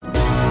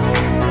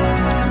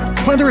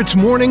Whether it's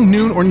morning,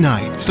 noon, or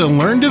night, the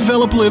Learn,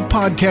 Develop, Live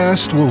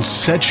podcast will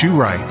set you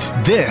right.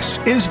 This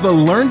is the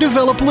Learn,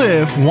 Develop,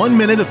 Live 1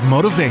 Minute of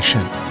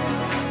Motivation.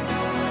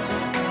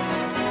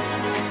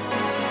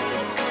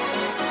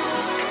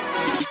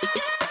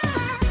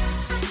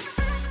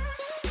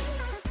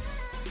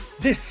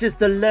 This is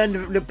the Learn,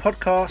 Develop, Live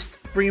podcast,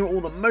 bringing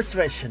all the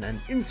motivation and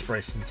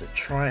inspiration to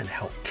try and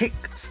help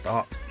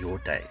kick-start your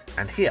day.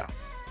 And here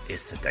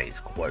is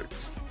today's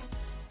quote.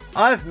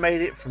 I've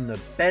made it from the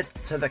bed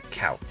to the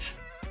couch.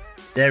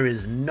 There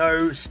is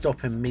no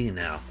stopping me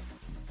now.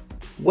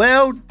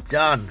 Well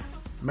done,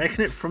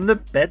 making it from the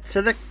bed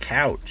to the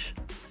couch.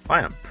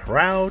 I am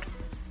proud.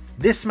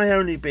 This may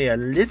only be a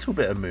little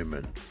bit of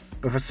movement,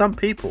 but for some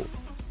people,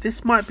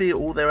 this might be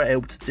all they were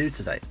able to do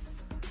today.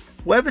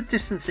 Whatever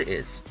distance it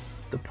is,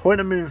 the point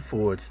of moving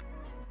forward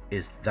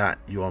is that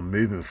you are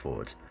moving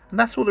forward. And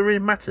that's all that really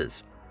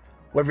matters.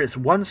 Whether it's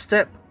 1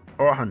 step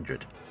or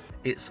 100,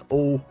 it's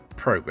all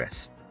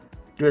progress.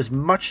 Do as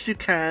much as you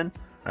can,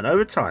 and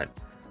over time,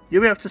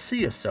 you'll be able to see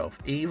yourself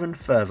even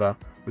further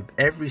with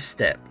every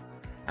step.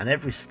 And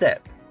every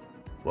step,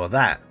 well,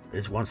 that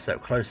is 1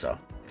 step closer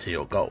to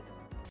your goal.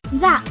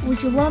 That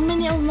was your 1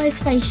 minute of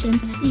motivation.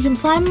 You can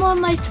find more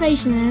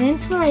motivation and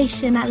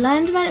inspiration at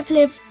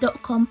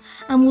learndeveloplive.com,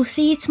 and we'll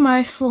see you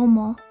tomorrow for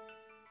more.